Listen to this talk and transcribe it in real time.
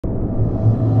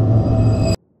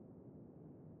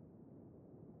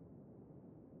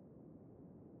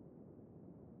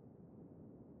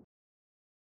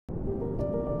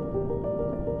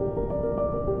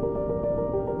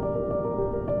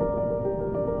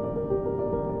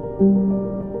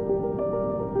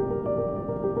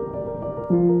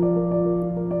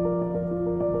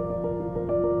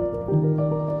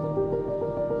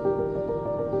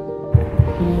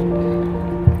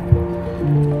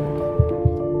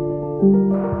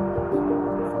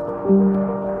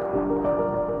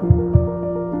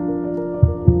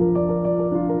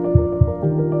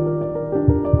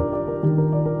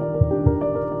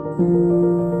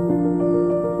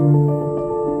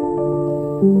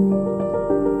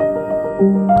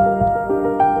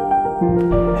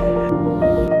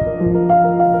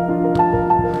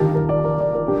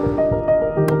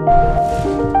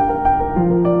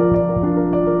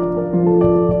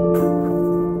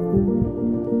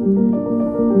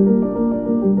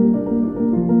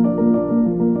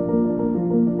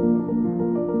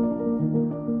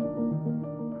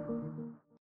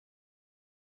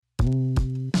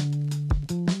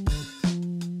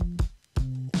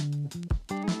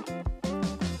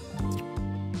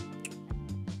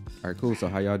Alright, cool. So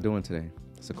how y'all doing today?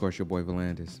 It's of course your boy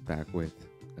Volandis back with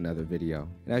another video.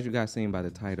 And as you guys seen by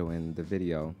the title and the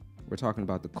video, we're talking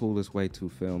about the coolest way to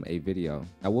film a video.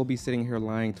 Now we'll be sitting here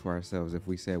lying to ourselves if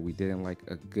we said we didn't like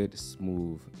a good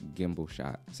smooth gimbal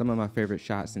shot. Some of my favorite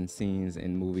shots and scenes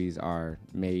in movies are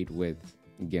made with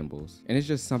gimbals. And it's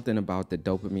just something about the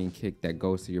dopamine kick that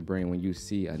goes to your brain when you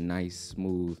see a nice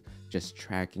smooth just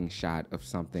tracking shot of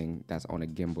something that's on a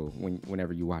gimbal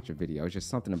whenever you watch a video. It's just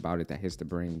something about it that hits the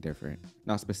brain different.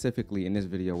 Now specifically in this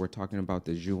video we're talking about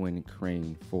the Zhiyun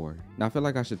Crane 4. Now I feel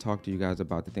like I should talk to you guys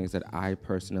about the things that I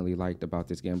personally liked about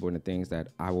this gimbal and the things that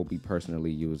I will be personally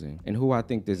using and who I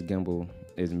think this gimbal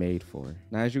is made for.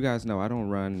 Now as you guys know, I don't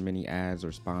run many ads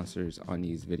or sponsors on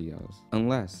these videos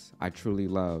unless I truly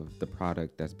love the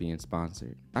product that's being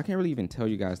sponsored. I can't really even tell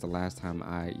you guys the last time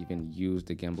I even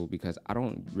used a gimbal because I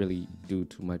don't really do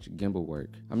too much gimbal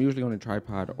work. I'm usually on a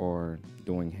tripod or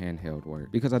doing handheld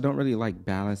work because I don't really like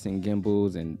balancing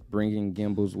gimbals and bringing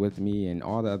gimbals with me and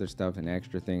all the other stuff and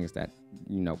extra things that,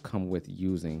 you know, come with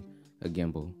using a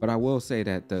gimbal. But I will say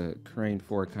that the Crane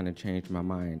 4 kind of changed my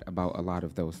mind about a lot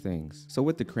of those things. So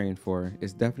with the Crane 4,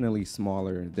 it's definitely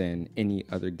smaller than any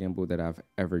other gimbal that I've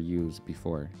ever used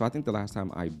before. So I think the last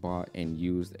time I bought and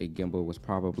used a gimbal was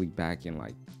probably back in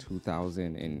like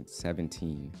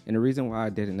 2017. And the reason why I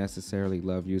didn't necessarily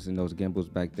love using those gimbals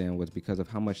back then was because of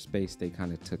how much space they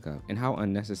kind of took up and how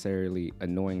unnecessarily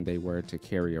annoying they were to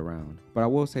carry around. But I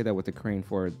will say that with the Crane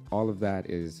 4, all of that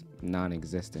is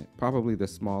non-existent. Probably the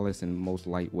smallest and most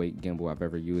lightweight gimbal I've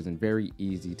ever used and very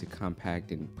easy to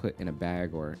compact and put in a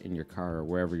bag or in your car or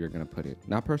wherever you're gonna put it.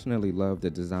 Now I personally love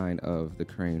the design of the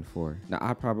Crane 4. Now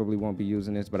I probably won't be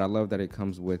using this, but I love that it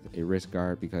comes with a wrist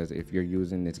guard because if you're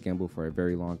using this gimbal for a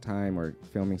very long time or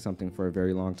filming something for a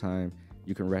very long time,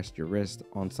 you can rest your wrist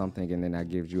on something and then that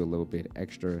gives you a little bit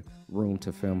extra room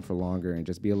to film for longer and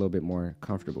just be a little bit more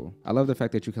comfortable. I love the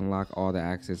fact that you can lock all the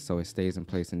axes so it stays in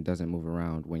place and doesn't move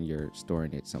around when you're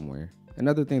storing it somewhere.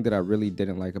 Another thing that I really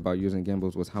didn't like about using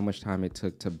gimbals was how much time it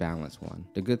took to balance one.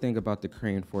 The good thing about the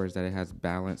Crane 4 is that it has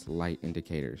balanced light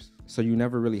indicators. So you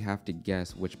never really have to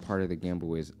guess which part of the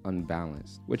gimbal is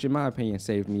unbalanced, which in my opinion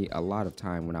saved me a lot of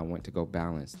time when I went to go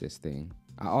balance this thing.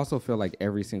 I also feel like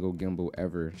every single gimbal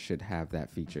ever should have that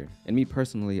feature. And me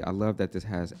personally, I love that this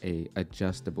has a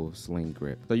adjustable sling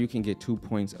grip. So you can get 2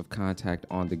 points of contact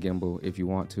on the gimbal if you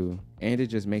want to. And it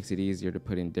just makes it easier to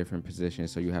put in different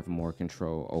positions so you have more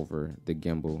control over the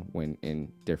gimbal when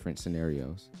in different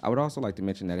scenarios. I would also like to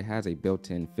mention that it has a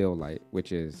built-in fill light,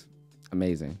 which is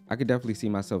amazing. I could definitely see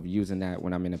myself using that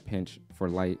when I'm in a pinch for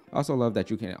light. I also love that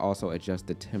you can also adjust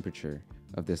the temperature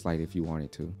of this light if you wanted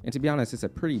to. And to be honest, it's a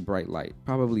pretty bright light.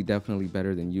 Probably definitely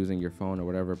better than using your phone or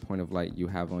whatever point of light you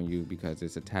have on you because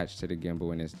it's attached to the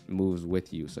gimbal and it moves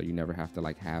with you. So you never have to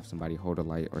like have somebody hold a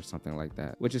light or something like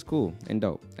that, which is cool and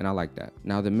dope. And I like that.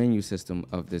 Now the menu system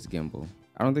of this gimbal.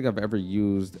 I don't think I've ever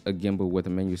used a gimbal with a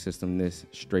menu system this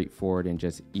straightforward and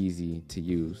just easy to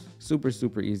use.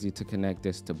 Super easy to connect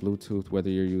this to Bluetooth, whether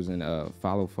you're using a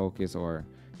follow focus or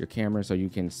your camera, so you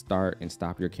can start and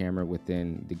stop your camera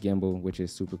within the gimbal, which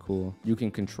is super cool. You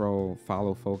can control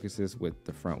follow focuses with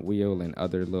the front wheel and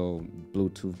other little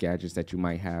Bluetooth gadgets that you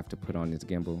might have to put on this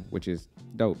gimbal, which is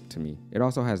dope to me. It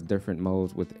also has different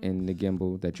modes within the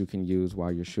gimbal that you can use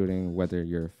while you're shooting, whether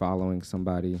you're following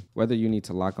somebody, whether you need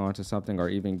to lock onto something or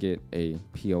even get a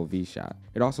POV shot.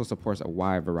 It also supports a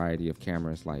wide variety of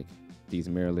cameras like these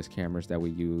mirrorless cameras that we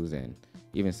use and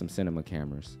even some cinema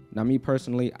cameras. Now me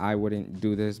personally, I wouldn't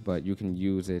do this, but you can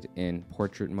use it in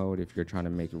portrait mode if you're trying to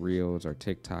make reels or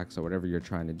TikToks or whatever you're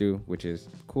trying to do, which is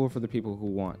cool for the people who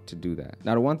want to do that.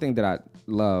 Now the one thing that I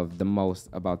love the most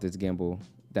about this gimbal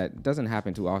that doesn't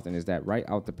happen too often is that right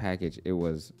out the package, it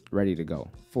was ready to go,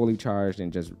 fully charged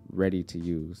and just ready to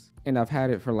use. And I've had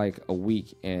it for like a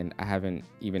week and I haven't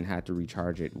even had to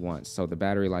recharge it once. So the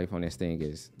battery life on this thing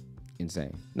is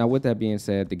insane. Now, with that being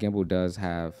said, the gimbal does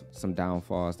have some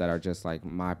downfalls that are just like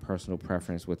my personal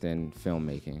preference within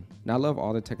filmmaking. Now, I love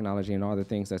all the technology and all the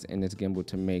things that's in this gimbal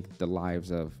to make the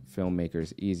lives of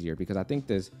filmmakers easier, because I think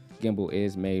this gimbal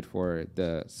is made for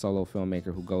the solo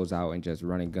filmmaker who goes out and just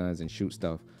running guns and shoot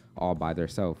stuff all by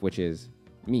themselves, which is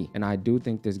me. And I do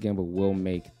think this gimbal will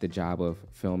make the job of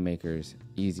filmmakers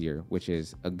easier, which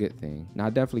is a good thing. Now, I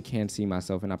definitely can see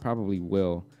myself, and I probably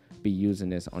will be using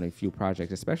this on a few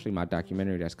projects, especially my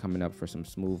documentary that's coming up for some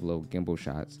smooth little gimbal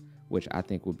shots, which I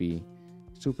think would be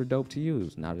super dope to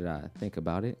use now that I think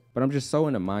about it. But I'm just so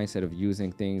in the mindset of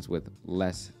using things with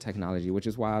less technology, which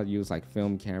is why I use like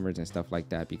film cameras and stuff like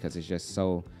that, because it's just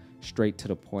so straight to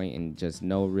the point and just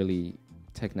no really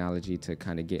technology to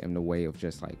kind of get in the way of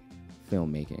just like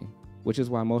filmmaking. Which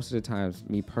is why most of the times,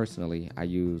 me personally, I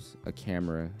use a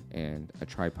camera and a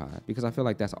tripod, because I feel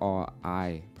like that's all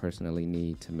I personally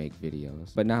need to make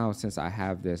videos. But now, since I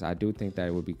have this, I do think that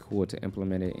it would be cool to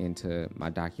implement it into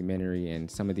my documentary and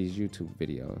some of these YouTube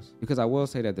videos. Because I will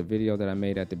say that the video that I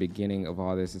made at the beginning of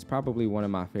all this is probably one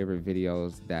of my favorite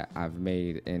videos that I've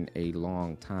made in a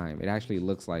long time. It actually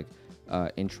looks like an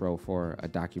intro for a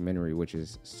documentary, which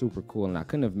is super cool. And I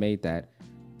couldn't have made that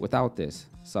without this.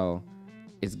 So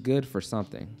it's good for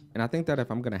something. And I think that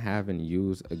if I'm gonna have and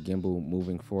use a gimbal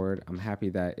moving forward, I'm happy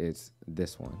that it's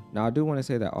this one. Now, I do wanna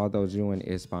say that although Zhiyun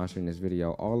is sponsoring this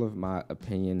video, all of my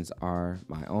opinions are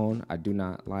my own. I do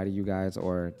not lie to you guys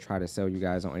or try to sell you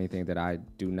guys on anything that I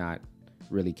do not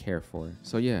really care for.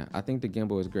 So yeah, I think the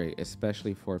gimbal is great,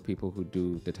 especially for people who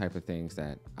do the type of things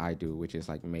that I do, which is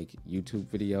like make YouTube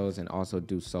videos and also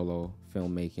do solo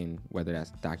filmmaking, whether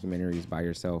that's documentaries by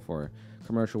yourself or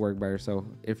commercial work by yourself.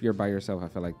 If you're by yourself, I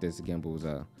feel like this gimbal is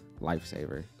a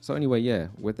lifesaver. So anyway, yeah,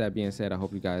 with that being said, I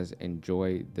hope you guys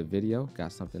enjoyed the video,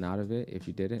 got something out of it. If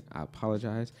you didn't, I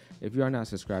apologize. If you are not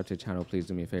subscribed to the channel, please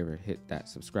do me a favor, hit that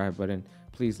subscribe button.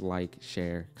 Please like,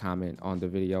 share, comment on the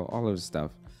video, all of the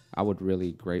stuff. I would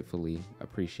really gratefully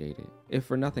appreciate it. If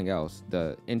for nothing else,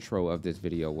 the intro of this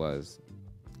video was,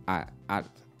 I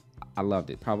loved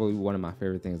it. Probably one of my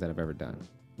favorite things that I've ever done.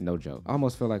 No joke. I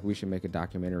almost feel like we should make a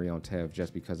documentary on Tev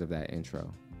just because of that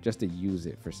intro, just to use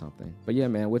it for something. But yeah,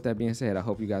 man, with that being said, I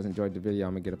hope you guys enjoyed the video.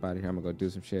 I'm gonna get up out of here. I'm gonna go do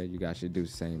some shit. You guys should do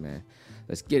the same, man.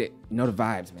 Let's get it. You know the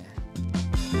vibes, man.